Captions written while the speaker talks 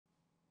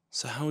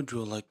So how would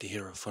you like to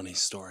hear a funny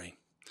story?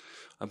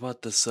 I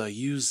bought this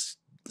used,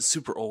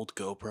 super old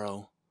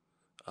GoPro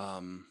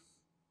um,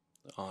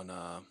 on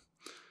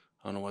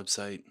on a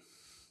website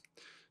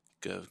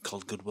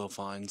called Goodwill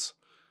Finds.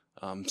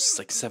 It's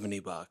like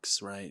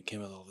 $70, right? It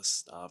came with all this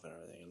stuff and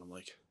everything, and I'm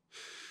like,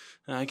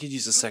 I could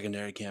use a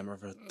secondary camera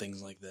for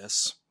things like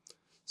this.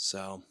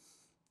 So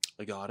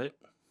I got it,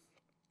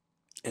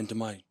 and to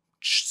my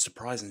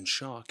surprise and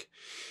shock,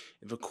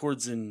 it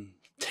records in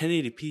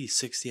 1080p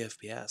 60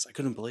 FPS. I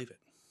couldn't believe it.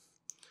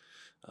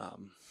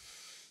 Um,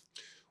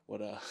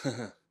 what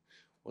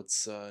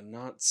What's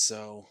not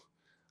so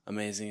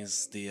amazing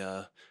is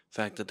the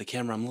fact that the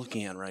camera I'm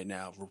looking at right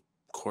now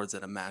records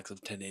at a max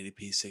of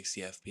 1080p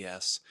 60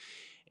 FPS,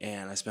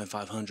 and I spent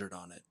 $500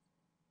 on it.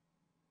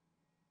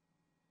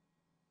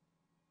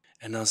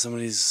 And now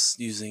somebody's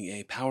using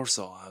a power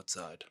saw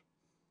outside.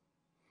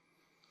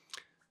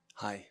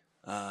 Hi,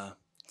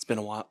 it's been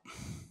a while.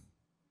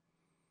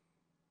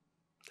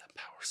 That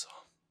power saw.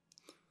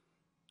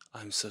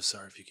 I'm so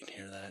sorry if you can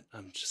hear that.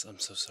 I'm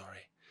so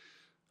sorry.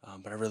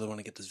 But I really want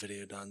to get this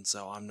video done,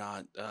 so I'm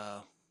not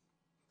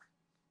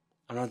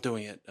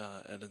doing it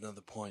at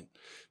another point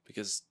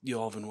because you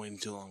all have been waiting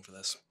too long for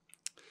this.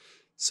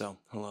 So,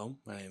 hello,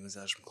 my name is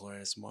Ash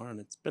McClory ASMR, and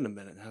it's been a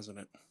minute, hasn't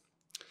it?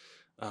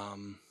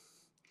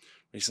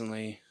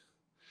 Recently,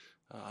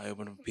 I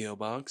opened up a P.O.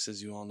 box,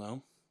 as you all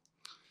know,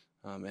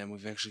 and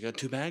we've actually got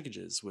 2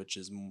 packages, which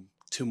is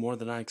 2 more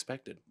than I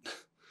expected.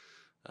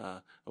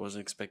 I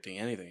wasn't expecting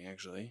anything,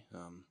 actually.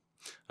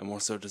 I more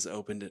so just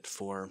opened it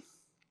for,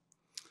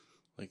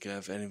 like,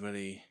 if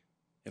anybody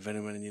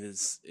needed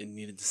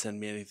to send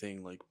me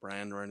anything, like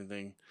brand or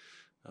anything.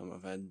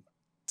 I've had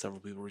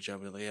several people reach out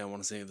and be like, yeah, I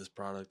want to send you this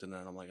product, and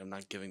then I'm like, I'm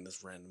not giving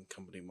this random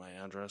company my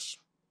address,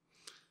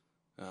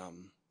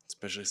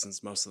 especially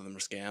since most of them are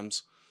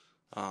scams,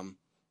 and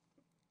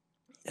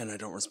I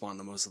don't respond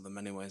to most of them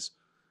anyways.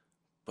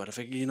 But I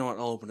figure, you know what,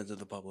 I'll open it to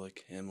the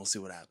public, and we'll see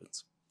what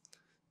happens.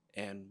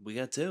 And we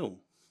got 2.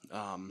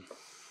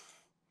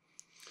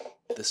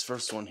 This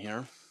first one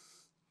here,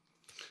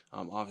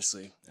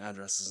 obviously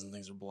addresses and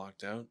things are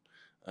blocked out.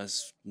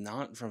 It's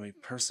not from a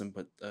person,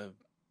 but it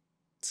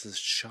says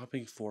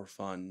shopping for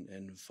fun,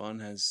 and fun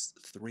has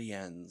 3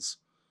 N's.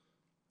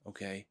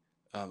 Okay,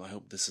 I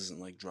hope this isn't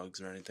like drugs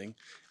or anything.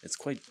 It's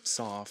quite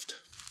soft.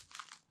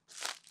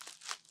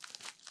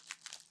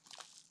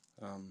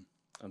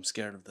 I'm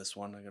scared of this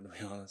one, I gotta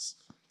be honest.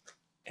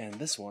 And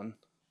this one,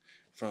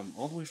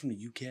 all the way from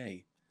the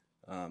UK.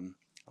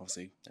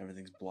 Obviously,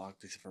 everything's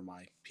blocked except for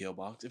my P.O.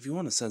 box. If you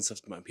want to send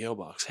stuff to my P.O.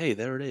 box, hey,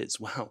 there it is.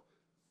 Wow,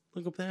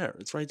 look up there.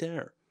 It's right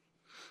there.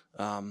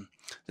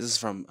 This is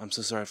from, I'm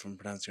so sorry if I'm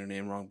pronouncing your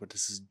name wrong, but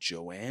this is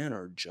Joanne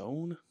or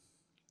Joan,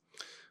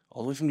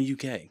 all the way from the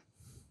UK.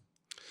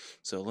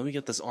 So let me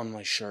get this on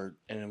my shirt,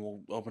 and then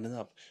we'll open it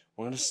up.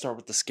 We're going to start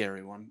with the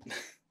scary one.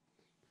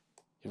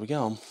 Here we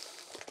go.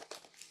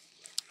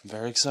 I'm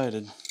very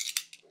excited.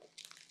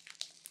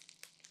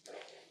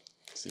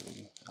 Let's see if we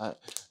can,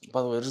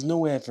 by the way, there's no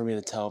way for me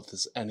to tell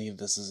if any of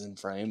this is in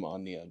frame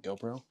on the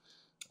GoPro.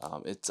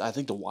 I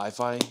think the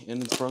Wi-Fi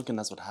in it's broken.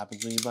 That's what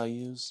happens when you buy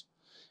used.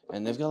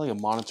 And they've got like a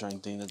monitoring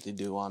thing that they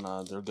do on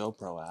their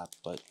GoPro app,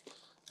 but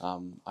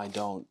I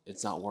don't.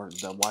 It's not working.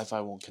 The Wi-Fi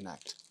won't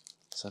connect.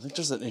 So I think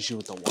there's an issue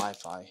with the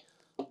Wi-Fi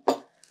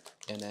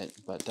in it,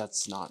 but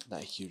that's not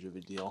that huge of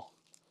a deal.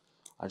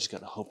 I just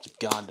gotta hope to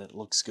God that it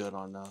looks good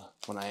on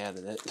when I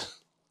edit it.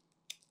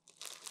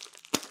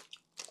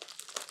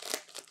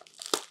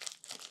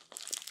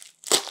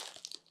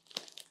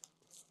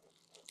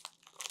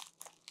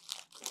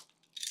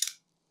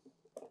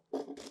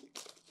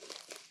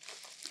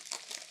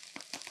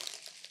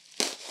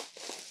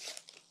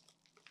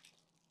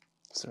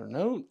 Is there a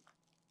note?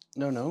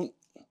 No note.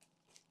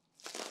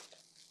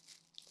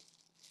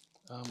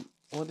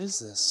 What is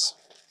this?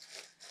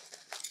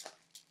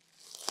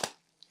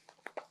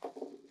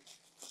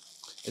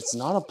 It's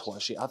not a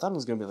plushie. I thought it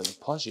was gonna be like a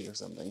plushie or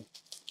something.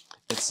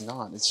 It's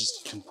not. It's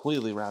just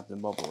completely wrapped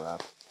in bubble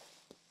wrap.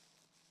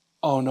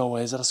 Oh, no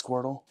way. Is that a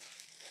Squirtle?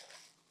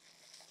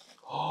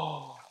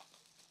 Oh,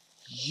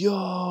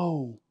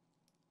 yo!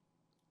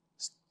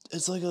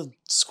 It's like a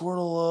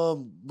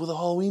Squirtle with a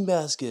Halloween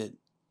basket.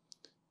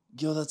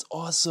 Yo, that's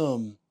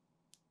awesome.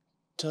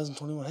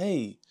 2021.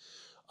 Hey,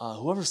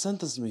 whoever sent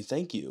this to me,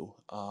 thank you.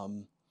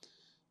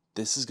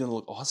 This is gonna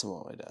look awesome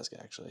on my desk,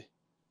 actually.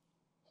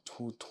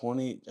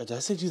 20. Did I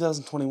say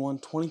 2021?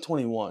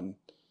 2021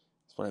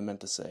 is what I meant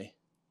to say.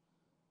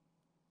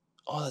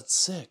 Oh, that's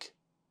sick.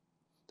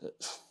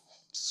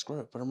 Screw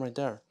it, put him right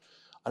there.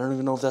 I don't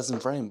even know if that's in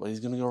frame, but he's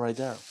gonna go right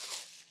there.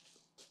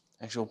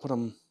 Actually, we'll put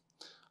him.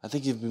 I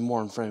think he'd be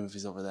more in frame if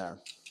he's over there.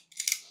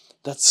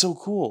 That's so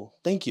cool.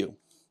 Thank you.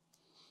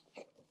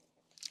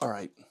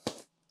 Alright,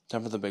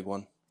 time for the big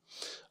one.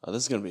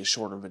 This is going to be a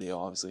shorter video,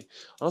 obviously.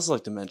 I'd also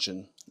like to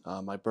mention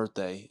my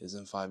birthday is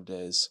in 5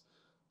 days.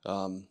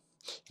 You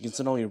can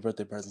send all your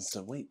birthday presents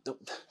to... Wait,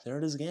 there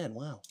it is again.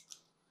 Wow.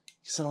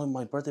 You can send all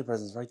my birthday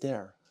presents right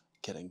there.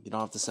 Kidding. You don't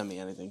have to send me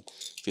anything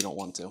if you don't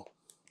want to.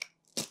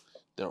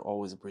 They're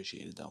always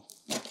appreciated, though.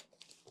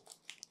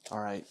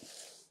 Alright.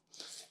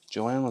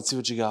 Joanne, let's see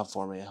what you got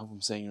for me. I hope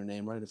I'm saying your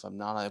name right. If I'm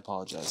not, I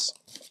apologize.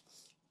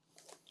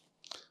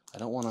 I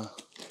don't want to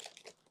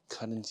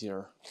cut into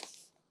your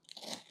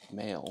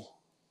mail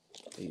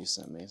that you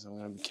sent me, so I'm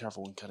going to be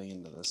careful when cutting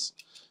into this.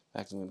 In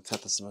fact, I'm going to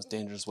cut this the most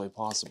dangerous way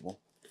possible.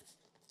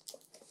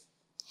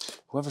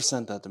 Whoever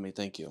sent that to me,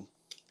 thank you.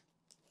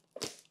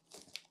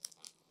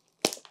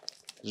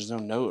 There's no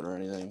note or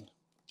anything.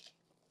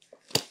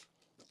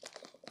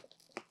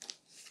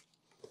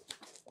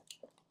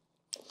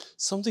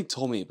 Something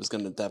told me it was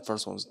going to, that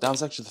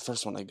was actually the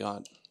first one I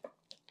got.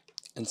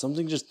 And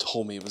something just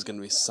told me it was going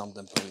to be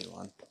something for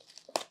Elon.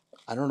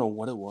 I don't know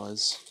what it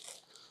was.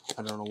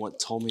 I don't know what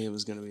told me it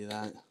was going to be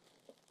that.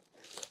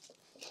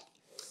 I'm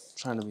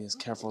trying to be as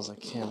careful as I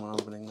can when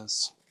opening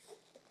this,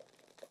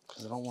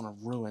 because I don't want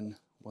to ruin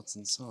what's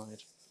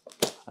inside.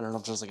 I don't know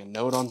if there's like a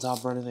note on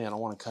top or anything. I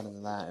don't want to cut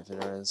into that if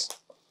there is.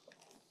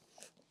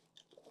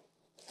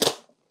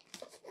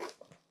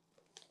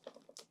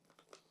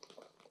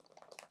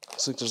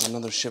 Looks like there's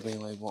another shipping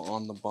label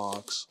on the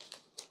box.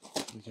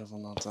 Be careful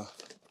not to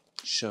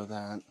show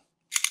that.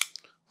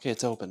 Okay,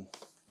 it's open.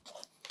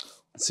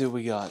 Let's see what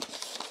we got.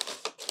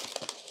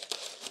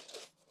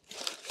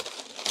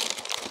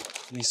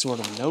 Any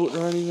sort of note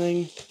or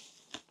anything?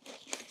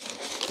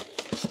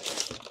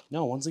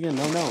 No, once again,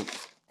 no note.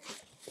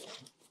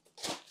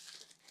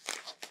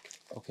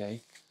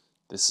 Okay,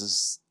 this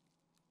is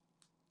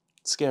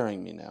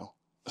scaring me now.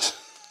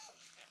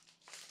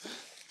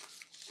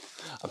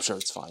 I'm sure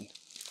it's fine.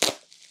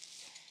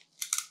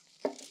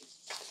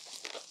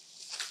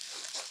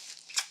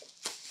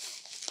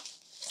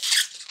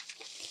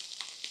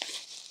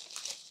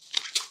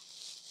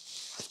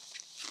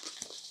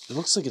 It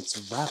looks like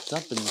it's wrapped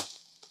up in...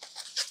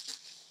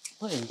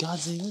 What in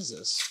God's name is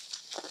this?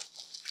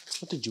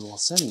 What did you all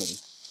send me?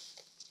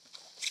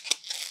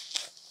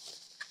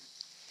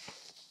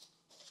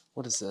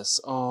 What is this?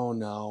 Oh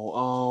no,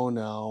 oh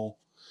no.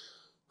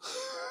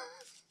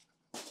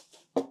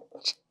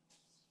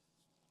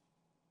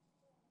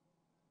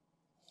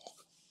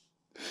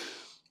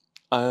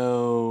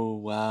 Oh,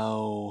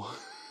 wow.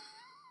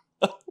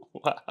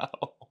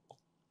 Wow.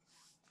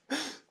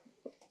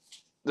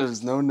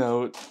 There's no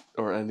note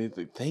or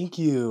anything. Thank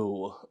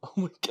you. Oh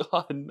my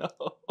God, no.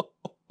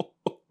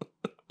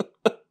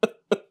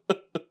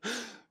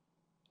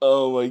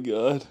 Oh my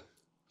God.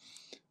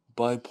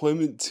 By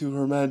appointment to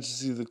Her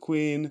Majesty the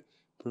Queen,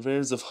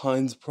 purveyors of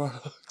Heinz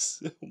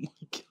products. Oh my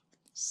God.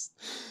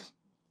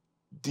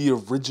 The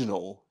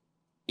original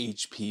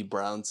HP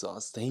brown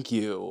sauce. Thank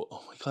you.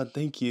 Oh my God,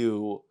 thank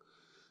you.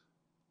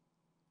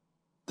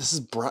 This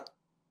is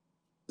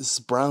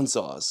brown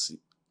sauce.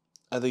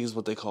 I think is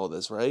what they call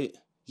this, right?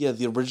 Yeah,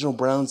 the original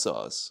brown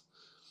sauce.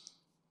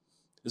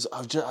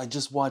 I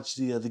just watched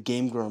the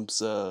Game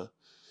Grumps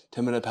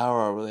 10-minute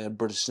power hour where they had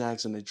British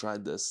snacks and they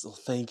tried this. So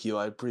thank you,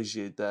 I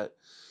appreciate that.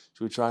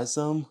 Should we try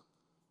some?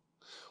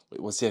 Wait,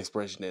 what's the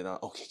expiration date on?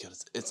 Okay, good.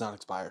 It's not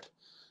expired.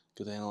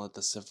 Good thing I'll let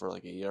this sit for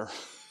like a year.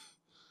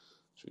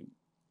 Should we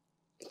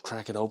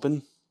crack it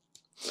open?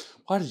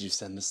 Why did you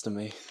send this to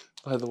me,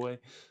 by the way?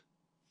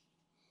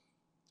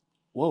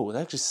 Whoa, it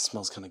actually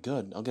smells kind of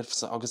good. I'll get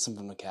some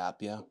from the cap,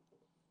 yeah.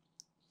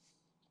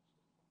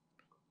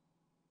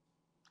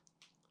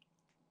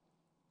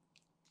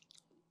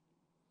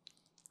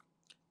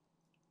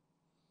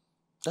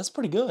 That's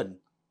pretty good.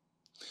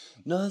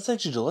 No, that's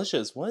actually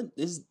delicious. Are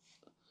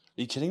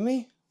you kidding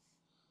me?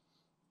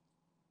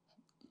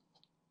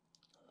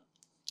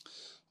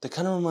 That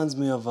kind of reminds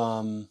me of,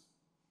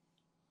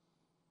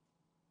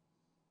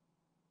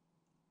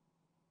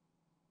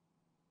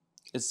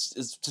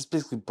 it's just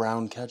basically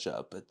brown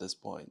ketchup at this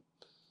point.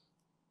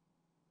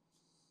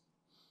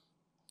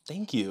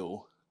 Thank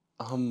you.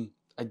 I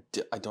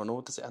don't know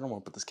what to say. I don't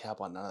want to put this cap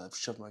on now. I've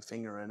shoved my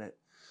finger in it.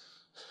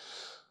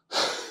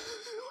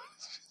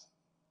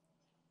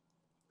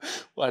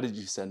 Why did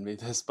you send me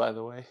this, by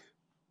the way?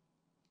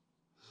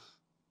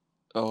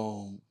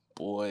 Oh,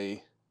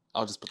 boy.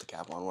 I'll just put the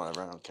cap on,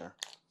 whatever, I don't care.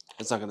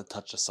 It's not going to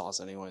touch the sauce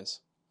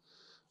anyways.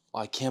 Oh,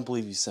 I can't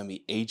believe you sent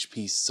me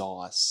HP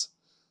sauce.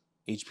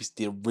 HP's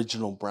the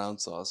original brown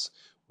sauce,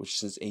 which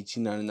since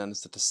 1899 is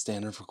set the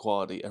standard for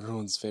quality.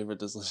 Everyone's favorite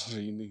delicious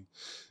unique.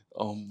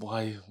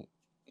 Why?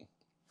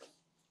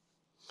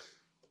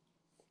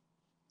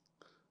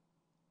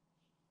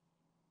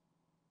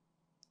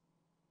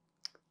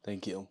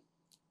 Thank you.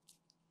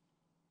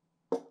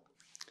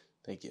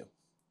 Thank you.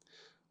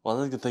 Well,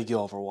 I'd like to thank you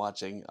all for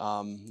watching.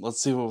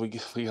 Let's see what we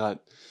got.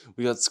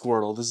 We got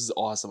Squirtle. This is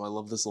awesome. I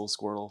love this little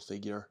Squirtle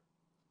figure.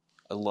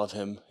 I love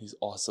him. He's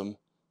awesome.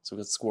 So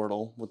we got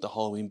Squirtle with the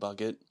Halloween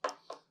bucket.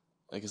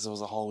 I guess it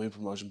was a Halloween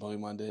promotion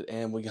Pokemon did.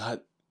 And we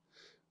got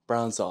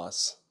brown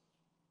sauce.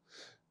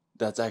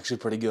 That's actually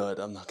pretty good.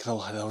 I'm not gonna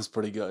lie, that was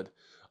pretty good.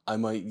 I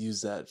might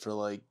use that for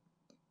like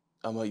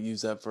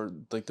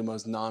the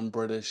most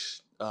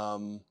non-British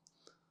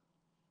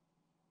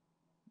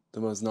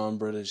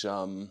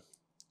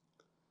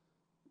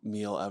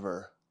meal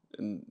ever.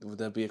 And would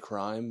that be a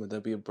crime? Would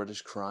that be a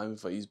British crime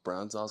if I use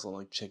brown sauce on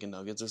like chicken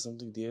nuggets or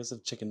something? Do you guys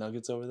have chicken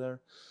nuggets over there?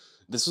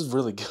 This was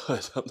really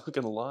good. I'm not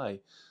gonna lie.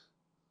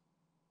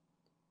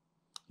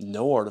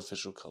 No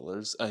artificial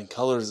colors. And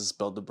colors is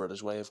spelled the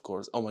British way, of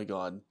course. Oh my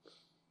god.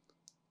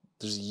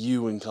 There's a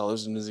U in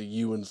colors and there's a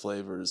U in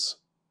flavors.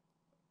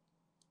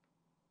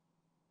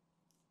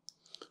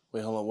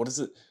 Wait, hold on. What is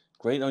it?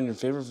 Great on your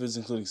favorite foods,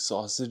 including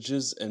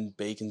sausages and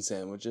bacon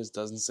sandwiches.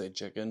 Doesn't say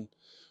chicken.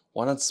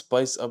 Why not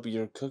spice up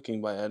your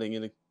cooking by adding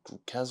in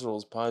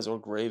casseroles, pies, or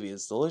gravy?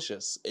 It's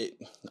delicious.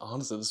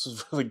 Honestly, this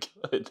was really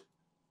good.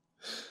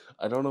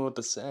 I don't know what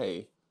to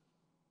say.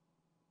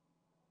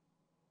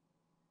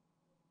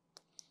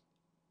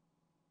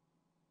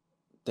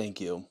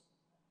 Thank you.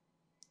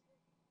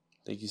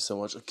 Thank you so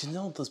much. Can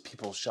all those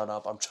people shut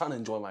up? I'm trying to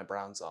enjoy my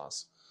brown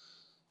sauce.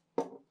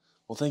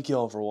 Well, thank you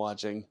all for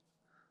watching.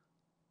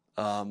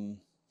 Thank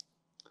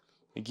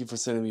you for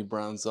sending me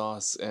brown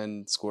sauce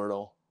and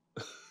Squirtle.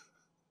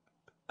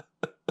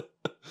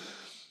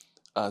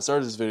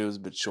 Sorry this video was a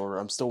bit shorter.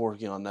 I'm still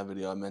working on that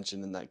video I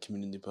mentioned in that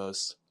community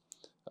post.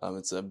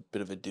 It's a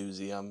bit of a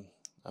doozy. I'm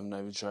not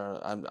even sure.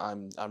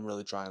 I'm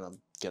really trying to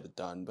get it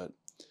done, but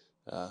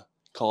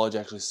college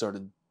actually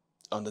started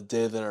on the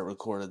day that I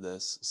recorded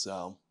this,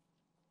 so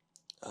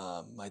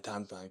my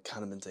time's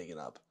kind of been taken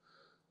up.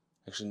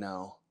 Actually,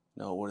 no,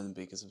 it wouldn't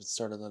be, because if it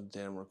started on the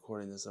day I'm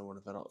recording this, I would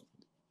have been.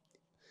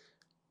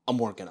 I'm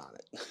working on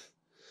it.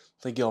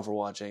 Thank you all for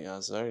watching.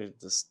 Sorry,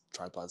 this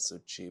tripod's so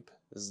cheap.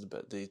 This is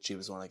the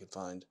cheapest one I could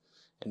find,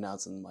 and now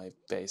it's in my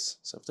face.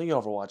 So thank you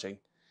all for watching,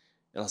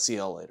 and I'll see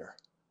you all later.